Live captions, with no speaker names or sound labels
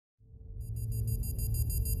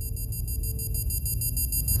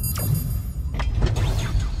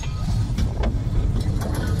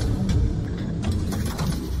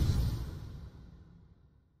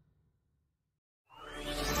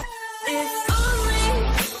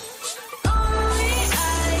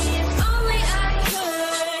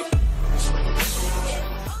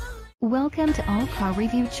Welcome to All Car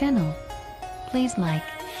Review channel. Please like,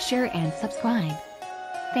 share and subscribe.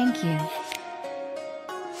 Thank you.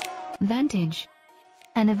 Vantage.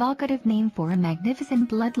 An evocative name for a magnificent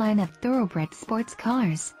bloodline of thoroughbred sports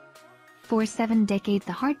cars. For 7 decades,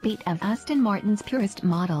 the heartbeat of Aston Martin's purest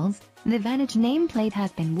models, the Vantage nameplate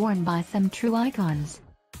has been worn by some true icons.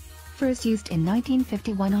 First used in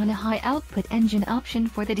 1951 on a high-output engine option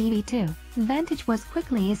for the DB2, Vantage was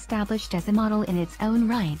quickly established as a model in its own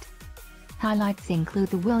right. Highlights include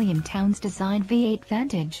the William Townes-designed V8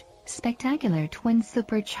 Vantage, spectacular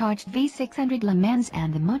twin-supercharged V600 Le Mans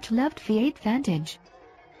and the much-loved V8 Vantage.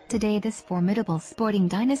 Today this formidable sporting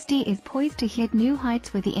dynasty is poised to hit new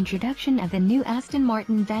heights with the introduction of the new Aston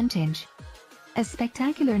Martin Vantage. A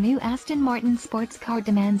spectacular new Aston Martin sports car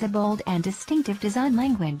demands a bold and distinctive design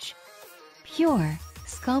language. Pure,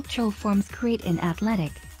 sculptural forms create an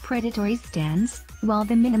athletic, predatory stance, while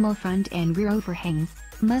the minimal front and rear overhangs,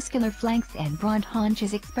 muscular flanks and broad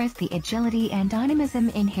haunches express the agility and dynamism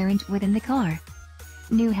inherent within the car.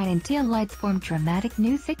 New head and tail lights form dramatic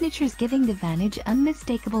new signatures, giving the Vantage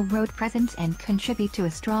unmistakable road presence and contribute to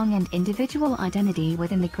a strong and individual identity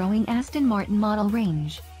within the growing Aston Martin model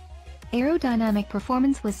range. Aerodynamic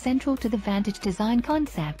performance was central to the Vantage design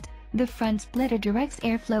concept. The front splitter directs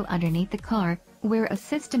airflow underneath the car, where a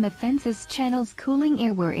system of fences channels cooling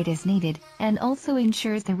air where it is needed, and also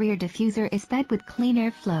ensures the rear diffuser is fed with clean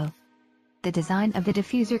airflow. The design of the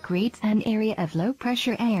diffuser creates an area of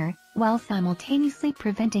low-pressure air, while simultaneously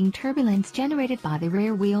preventing turbulence generated by the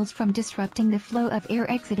rear wheels from disrupting the flow of air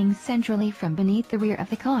exiting centrally from beneath the rear of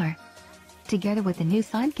the car. Together with the new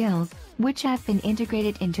side gills, which have been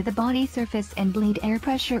integrated into the body surface and bleed air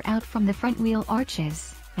pressure out from the front wheel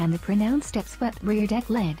arches, and the pronounced step-swept rear deck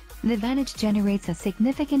lid, the Vantage generates a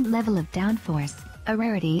significant level of downforce, a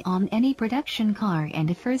rarity on any production car and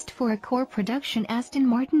a first for a core production Aston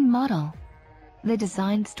Martin model. The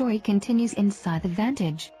design story continues inside the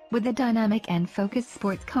Vantage, with a dynamic and focused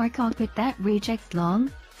sports car cockpit that rejects long,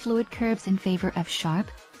 fluid curves in favor of sharp,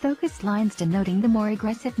 focused lines denoting the more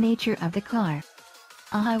aggressive nature of the car.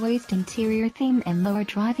 A high-waist interior theme and lower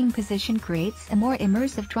driving position creates a more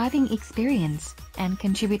immersive driving experience, and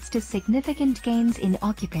contributes to significant gains in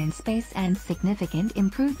occupant space and significant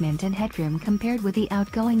improvement in headroom compared with the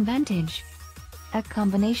outgoing Vantage. A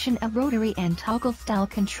combination of rotary and toggle-style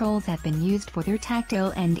controls have been used for their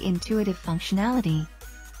tactile and intuitive functionality.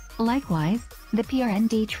 Likewise, the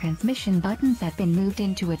PR&D transmission buttons have been moved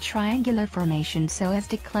into a triangular formation so as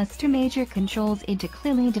to cluster major controls into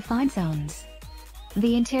clearly defined zones.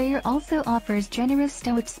 The interior also offers generous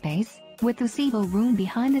stowage space, with usable room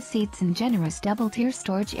behind the seats and generous double-tier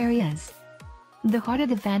storage areas. The heart of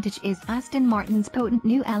the Vantage is Aston Martin's potent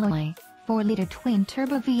new alloy, 4-liter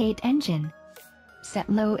twin-turbo V8 engine. Set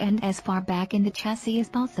low and as far back in the chassis as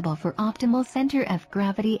possible for optimal center of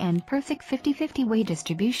gravity and perfect 50-50 weight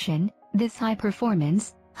distribution, this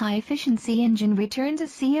high-performance, high-efficiency engine returns a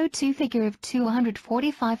CO2 figure of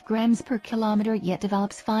 245 grams per kilometer yet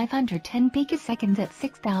develops 510 picoseconds at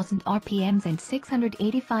 6,000 RPMs and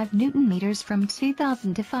 685 Newton-meters from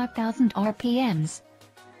 2,000 to 5,000 RPMs.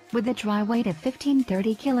 With a dry weight of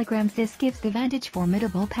 1530 kilograms, this gives the Vantage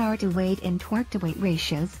formidable power-to-weight and torque-to-weight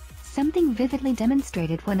ratios, something vividly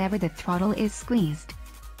demonstrated whenever the throttle is squeezed.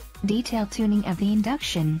 Detailed tuning of the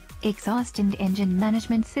induction, exhaust and engine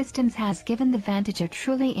management systems has given the Vantage a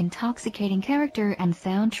truly intoxicating character and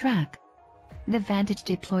soundtrack. The Vantage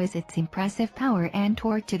deploys its impressive power and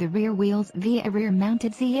torque to the rear wheels via a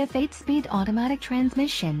rear-mounted ZF 8-speed automatic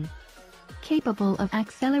transmission. Capable of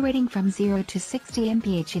accelerating from 0 to 60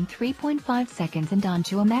 mph in 3.5 seconds and on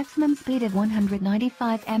to a maximum speed of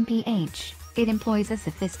 195 mph. It employs a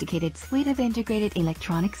sophisticated suite of integrated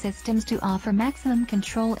electronic systems to offer maximum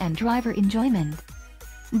control and driver enjoyment.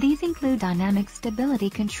 These include dynamic stability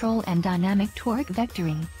control and dynamic torque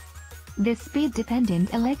vectoring. This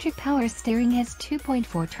speed-dependent electric power steering has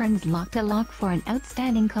 2.4 turns lock-to-lock for an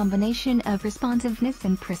outstanding combination of responsiveness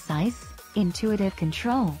and precise, intuitive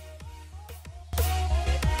control.